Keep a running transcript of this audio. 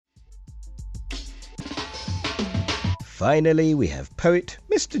finally, we have poet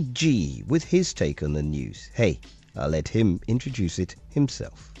Mr. G with his take on the news. Hey, I'll let him introduce it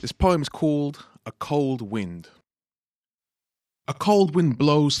himself. This poem is called A Cold Wind. A cold wind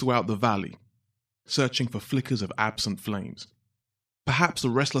blows throughout the valley, searching for flickers of absent flames. Perhaps the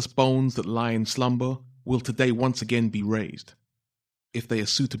restless bones that lie in slumber will today once again be raised, if they are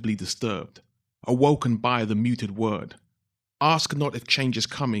suitably disturbed, awoken by the muted word. Ask not if change is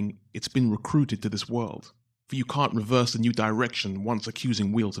coming, it's been recruited to this world, for you can't reverse the new direction once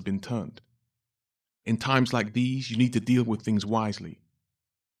accusing wheels have been turned. In times like these, you need to deal with things wisely.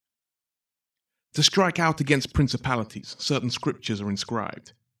 To strike out against principalities, certain scriptures are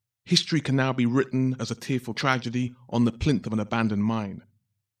inscribed. History can now be written as a tearful tragedy on the plinth of an abandoned mine.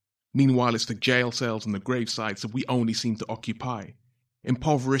 Meanwhile, it's the jail cells and the gravesites that we only seem to occupy,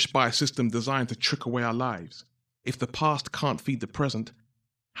 impoverished by a system designed to trick away our lives. If the past can't feed the present,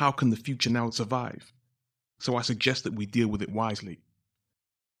 how can the future now survive? So I suggest that we deal with it wisely.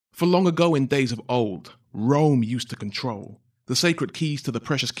 For long ago in days of old, Rome used to control the sacred keys to the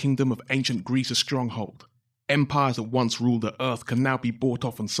precious kingdom of ancient Greece's stronghold. Empires that once ruled the earth can now be bought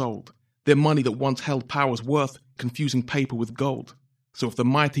off and sold. Their money that once held power's worth, confusing paper with gold. So if the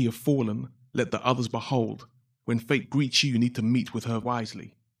mighty have fallen, let the others behold. When fate greets you, you need to meet with her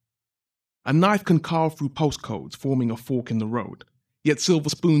wisely. A knife can carve through postcodes, forming a fork in the road. Yet silver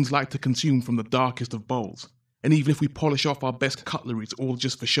spoons like to consume from the darkest of bowls. And even if we polish off our best cutlery, it's all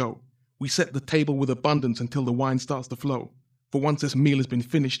just for show. We set the table with abundance until the wine starts to flow. For once this meal has been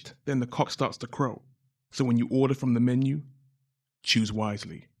finished, then the cock starts to crow. So when you order from the menu, choose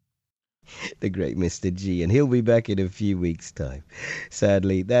wisely. The great Mr. G, and he'll be back in a few weeks' time.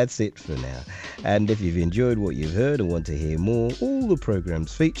 Sadly, that's it for now. And if you've enjoyed what you've heard and want to hear more, all the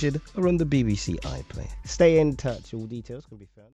programmes featured are on the BBC iPlayer. Stay in touch. All details can be found.